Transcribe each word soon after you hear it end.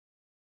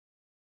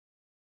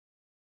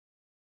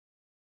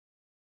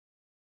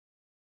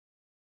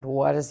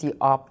What is the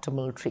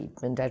optimal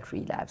treatment at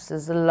relapse?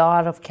 There's a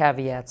lot of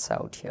caveats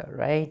out here,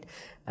 right?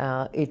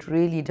 It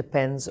really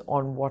depends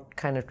on what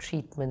kind of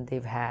treatment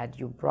they've had.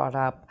 You brought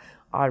up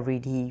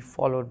RVD,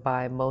 followed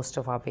by most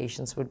of our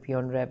patients would be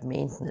on Rev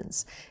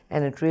maintenance.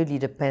 And it really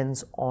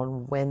depends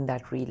on when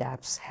that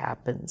relapse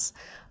happens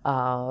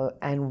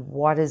and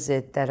what is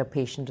it that a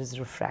patient is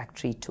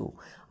refractory to.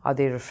 Are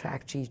they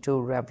refractory to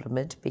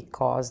Revlimid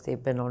because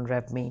they've been on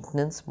Rev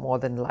maintenance? More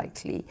than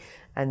likely.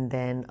 And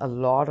then a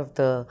lot of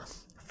the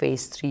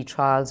phase 3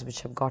 trials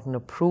which have gotten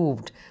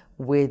approved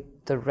with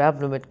the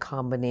Revlimid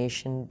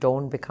combination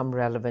don't become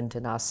relevant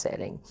in our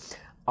setting.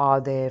 Are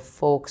there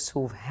folks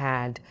who've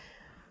had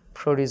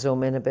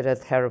proteasome inhibitor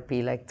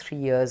therapy like 3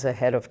 years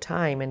ahead of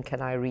time, and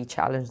can I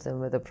re-challenge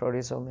them with a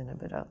proteasome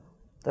inhibitor?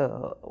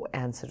 The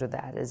answer to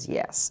that is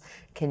yes.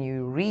 Can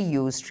you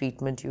reuse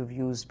treatment you've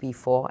used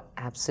before?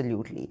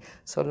 Absolutely.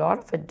 So a lot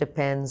of it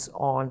depends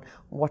on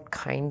what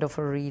kind of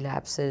a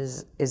relapse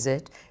is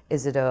it?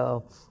 Is it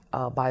a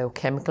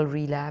biochemical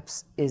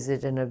relapse? Is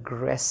it an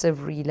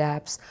aggressive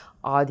relapse?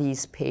 Are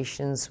these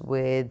patients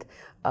with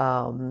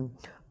kind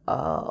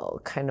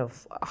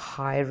of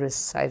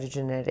high-risk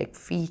cytogenetic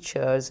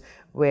features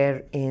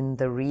wherein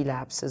the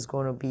relapse is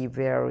going to be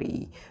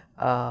very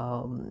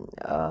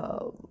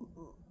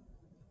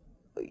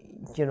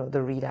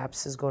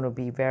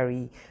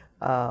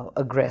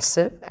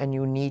aggressive and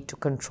you need to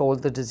control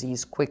the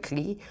disease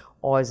quickly,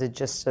 or is it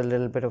just a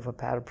little bit of a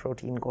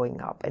paraprotein going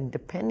up? And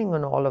depending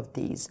on all of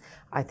these,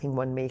 I think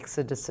one makes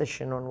a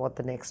decision on what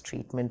the next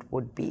treatment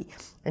would be.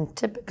 And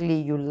typically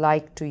you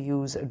like to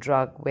use a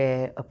drug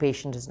where a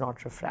patient is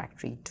not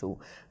refractory to.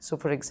 So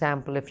for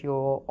example, if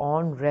you're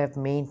on Rev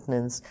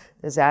maintenance,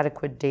 there's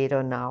adequate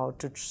data now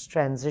to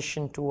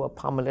transition to a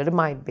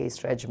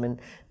pomalidomide-based regimen.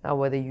 Now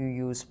whether you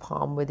use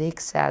POM with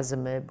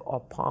ixazomib or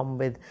POM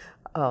with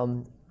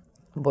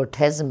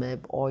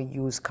bortezomib or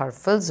use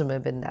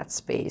carfilzomib in that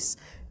space,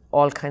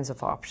 all kinds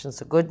of options.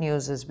 The good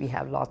news is we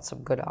have lots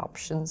of good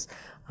options.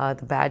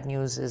 The bad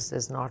news is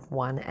there's not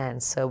one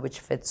answer which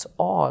fits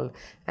all,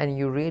 and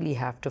you really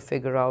have to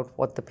figure out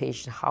what the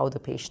patient, how the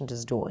patient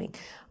is doing.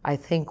 I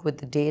think with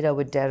the data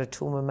with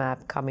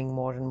daratumumab coming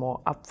more and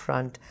more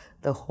upfront,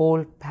 the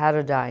whole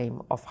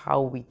paradigm of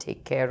how we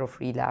take care of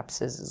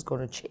relapses is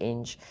going to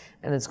change,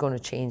 and it's going to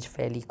change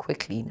fairly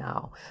quickly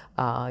now.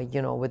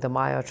 With the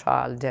Maya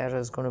trial, Dara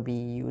is going to be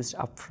used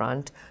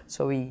upfront.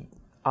 So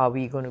are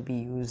we going to be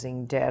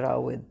using Dara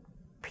with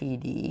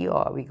PD,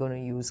 or are we going to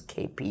use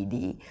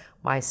KPD?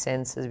 My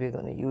sense is we're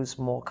going to use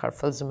more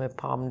carfilzomib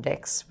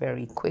POM-dex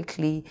very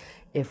quickly.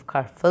 If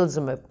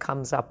carfilzomib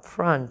comes up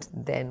front,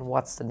 then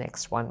what's the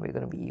next one we're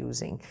going to be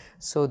using?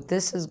 So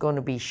this is going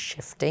to be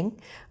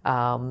shifting,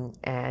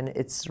 and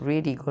it's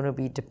really going to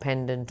be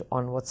dependent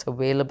on what's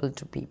available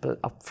to people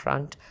up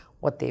front,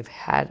 what they've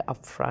had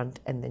up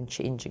front, and then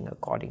changing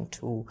according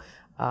to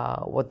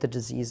what the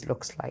disease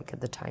looks like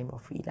at the time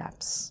of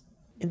relapse.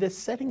 In the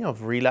setting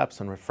of relapse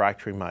and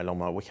refractory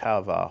myeloma, we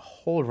have a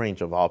whole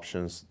range of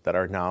options that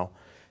are now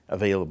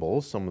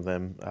available, some of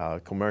them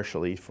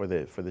commercially for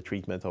the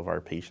treatment of our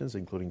patients,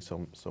 including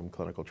some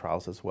clinical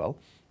trials as well.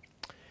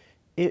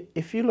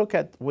 If you look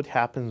at what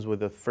happens with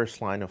the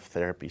first line of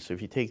therapy, so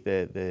if you take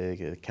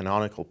the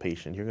canonical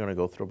patient, you're going to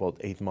go through about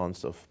 8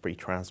 months of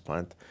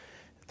pre-transplant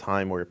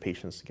time where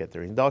patients get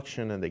their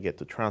induction and they get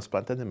to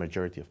transplant, and the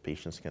majority of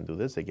patients can do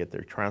this. They get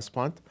their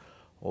transplant.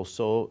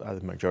 Also,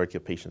 the majority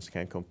of patients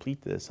can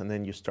complete this, and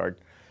then you start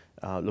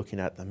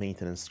looking at the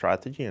maintenance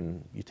strategy,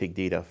 and you take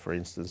data, for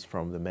instance,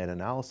 from the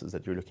meta-analysis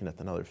that you're looking at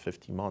another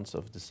 50 months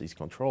of disease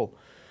control.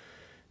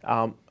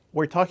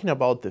 We're talking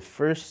about the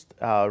first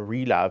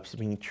relapse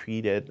being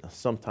treated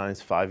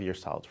sometimes 5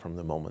 years out from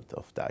the moment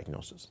of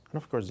diagnosis.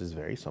 And of course, this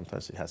varies.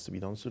 Sometimes it has to be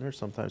done sooner.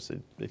 Sometimes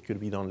it could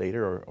be done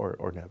later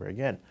or never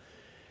again.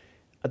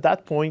 At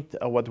that point,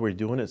 what we're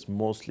doing is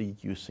mostly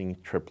using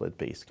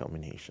triplet-based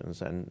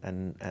combinations.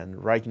 And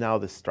right now,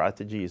 the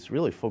strategy is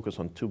really focused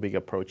on two big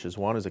approaches.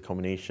 One is a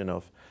combination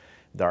of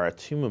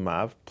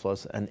daratumumab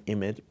plus an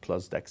IMiD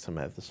plus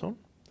dexamethasone.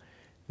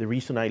 The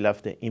reason I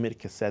left the IMiD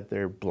cassette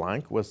there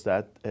blank was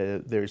that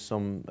there's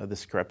some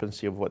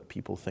discrepancy of what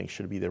people think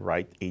should be the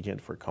right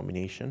agent for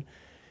combination.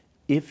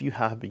 If you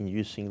have been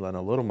using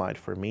lenalidomide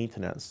for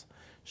maintenance,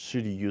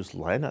 should you use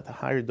len at a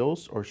higher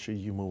dose, or should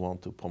you move on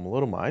to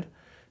pomalidomide?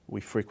 We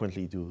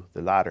frequently do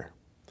the latter.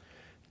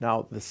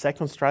 Now, the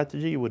second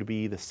strategy would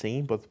be the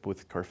same, but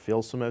with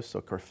carfilzomib, so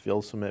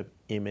carfilzomib,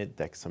 IMiD,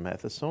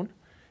 dexamethasone,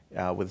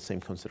 with the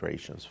same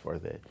considerations for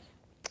the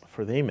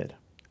IMiD.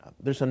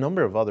 There's a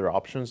number of other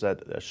options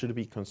that should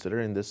be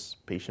considered in this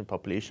patient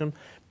population,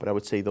 but I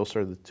would say those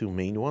are the two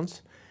main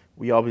ones.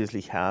 We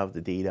obviously have the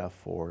data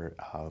for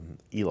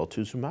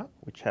elotuzumab,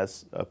 which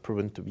has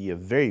proven to be a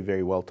very,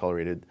 very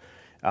well-tolerated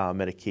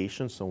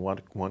medication, so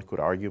one could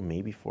argue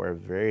maybe for a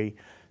very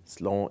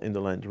slow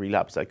indolent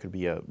relapse, that could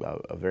be a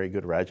very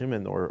good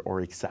regimen, or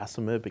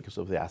ixazomib because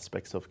of the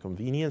aspects of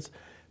convenience.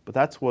 But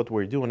that's what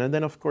we're doing. And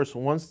then, of course,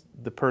 once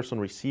the person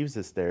receives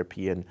this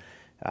therapy and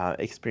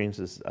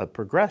experiences a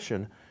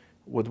progression,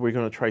 what we're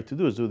going to try to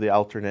do is do the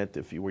alternate.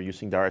 If you were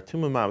using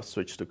daratumumab,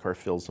 switch to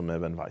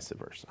carfilzomib and vice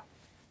versa.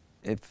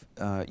 If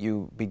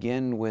you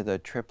begin with a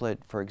triplet,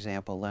 for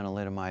example,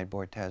 lenalidomide,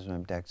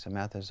 bortezomib,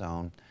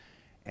 dexamethasone,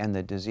 and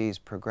the disease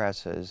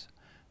progresses,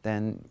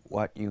 then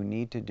what you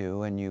need to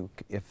do, and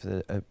if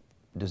the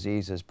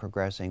disease is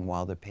progressing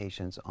while the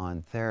patient's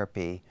on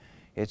therapy,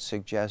 it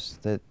suggests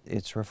that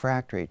it's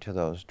refractory to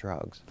those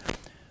drugs.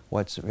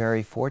 What's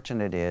very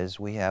fortunate is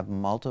we have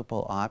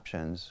multiple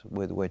options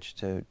with which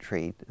to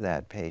treat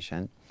that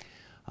patient.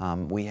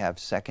 We have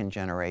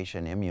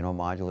second-generation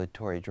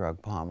immunomodulatory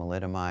drug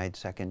pomalidomide,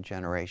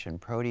 second-generation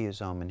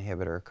proteasome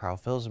inhibitor,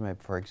 carfilzomib,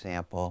 for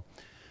example.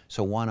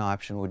 So one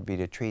option would be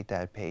to treat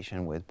that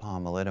patient with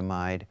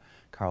pomalidomide,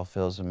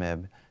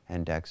 carfilzomib,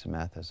 and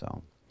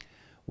dexamethasone.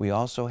 We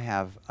also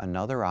have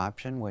another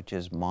option, which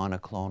is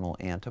monoclonal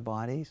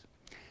antibodies.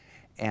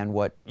 And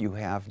what you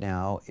have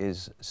now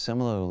is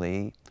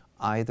similarly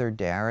either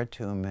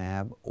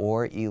daratumumab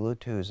or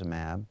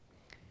elotuzumab,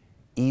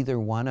 either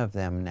one of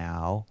them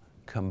now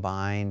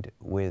combined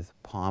with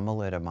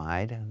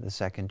pomalidomide, the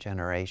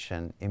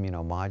second-generation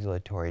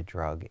immunomodulatory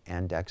drug,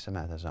 and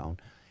dexamethasone,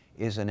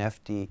 is an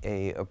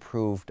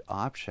FDA-approved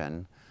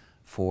option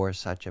for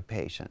such a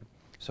patient.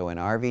 So in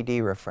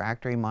RVD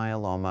refractory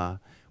myeloma,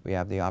 we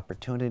have the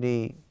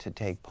opportunity to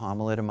take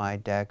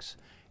pomalidomide dex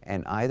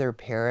and either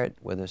pair it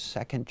with a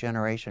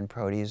second-generation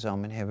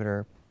proteasome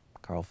inhibitor,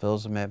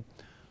 carfilzomib,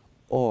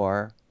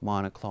 or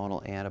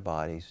monoclonal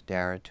antibodies,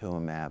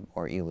 daratumumab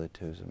or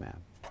elotuzumab.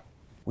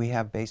 We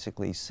have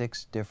basically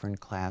 6 different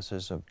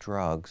classes of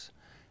drugs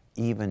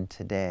even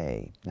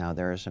today. Now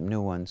there are some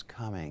new ones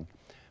coming,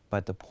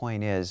 but the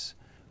point is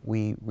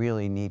we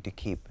really need to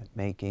keep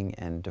making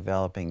and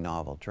developing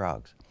novel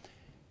drugs.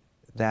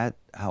 That,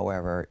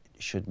 however,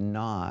 should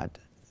not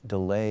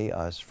delay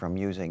us from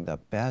using the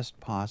best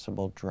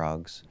possible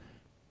drugs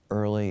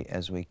early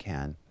as we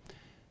can.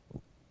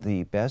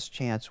 The best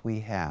chance we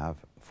have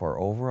for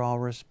overall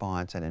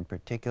response, and in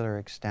particular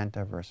extent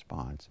of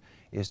response,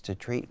 is to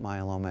treat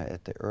myeloma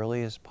at the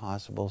earliest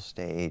possible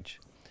stage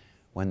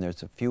when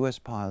there's the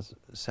fewest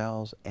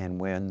cells and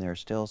when they're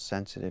still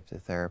sensitive to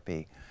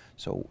therapy.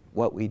 So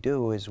what we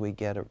do is we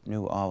get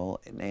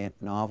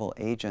novel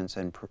agents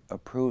and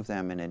approve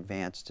them in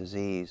advanced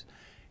disease,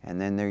 and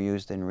then they're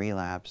used in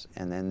relapse,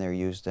 and then they're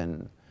used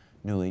in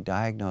newly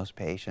diagnosed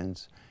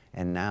patients,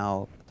 and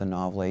now the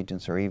novel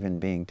agents are even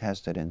being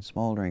tested in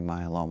smoldering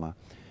myeloma.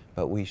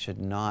 But we should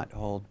not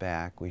hold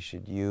back. We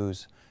should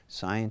use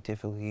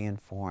scientifically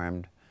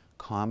informed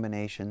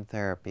combination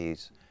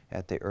therapies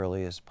at the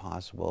earliest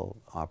possible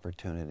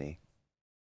opportunity.